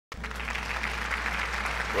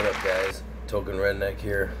What up, guys? Token Redneck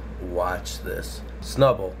here. Watch this.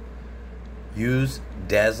 Snubbull. Use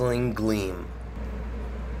Dazzling Gleam.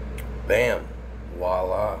 Bam.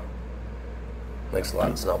 Voila. Thanks a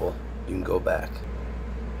lot, Snubbull. You can go back.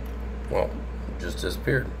 Well, it just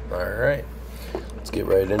disappeared. Alright. Let's get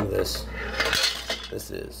right into this. This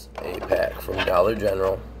is a pack from Dollar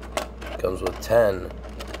General. Comes with 10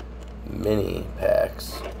 mini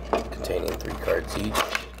packs containing 3 cards each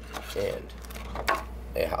and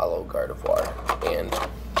a hollow Gardevoir and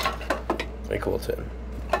a cool tin.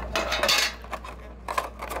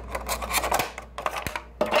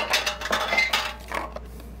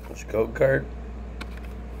 Here's your code card.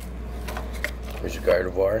 Here's your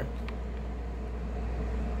Gardevoir.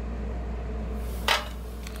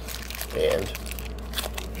 And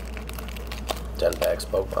 10 packs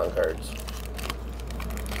of Pokemon cards.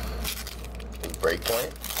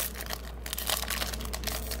 Breakpoint.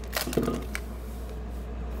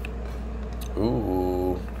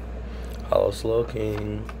 Ooh. Hollow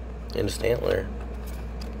Slowking. And a Stantler.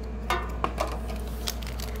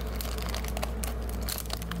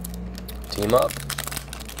 Team Up.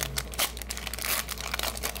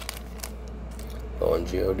 Lone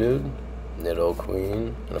Geodude.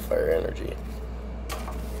 Nidoqueen. And a Fire Energy.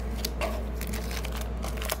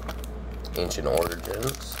 Ancient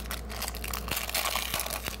Origins.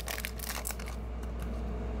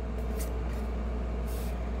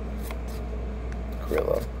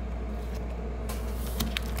 Gorilla.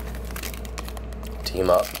 Team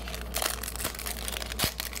Up.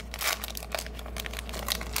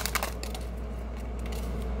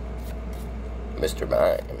 Mr.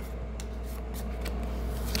 Mime.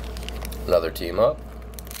 Another Team Up.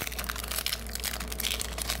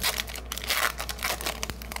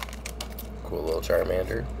 Cool little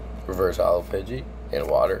Charmander. Reverse Hollow Pidgey. And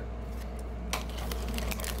Water.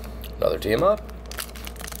 Another Team Up.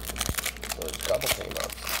 There's a couple Team Ups.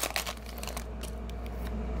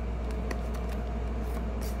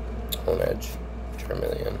 Honedge.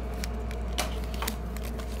 Charmeleon.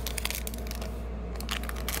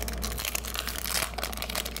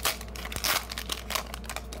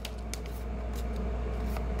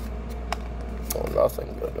 Oh,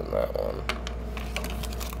 nothing good in that one.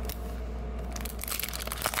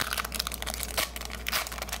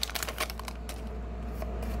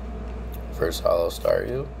 First Hollow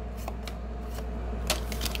Staryu.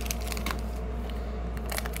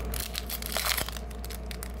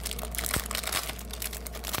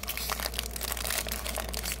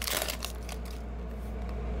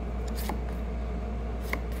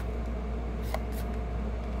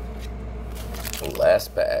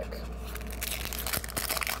 Last pack.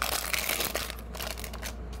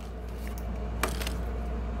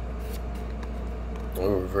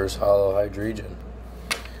 Reverse Hollow Hydreigon.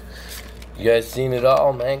 You guys seen it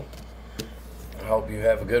all, man. I hope you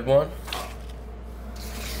have a good one.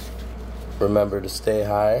 Remember to stay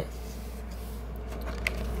high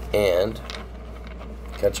and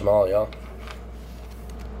catch them all, y'all.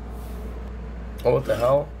 Oh, what the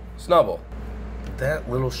hell? Snubbull. That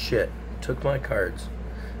little shit took my cards.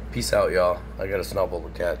 Peace out, y'all. I got a Snubbull to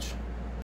catch.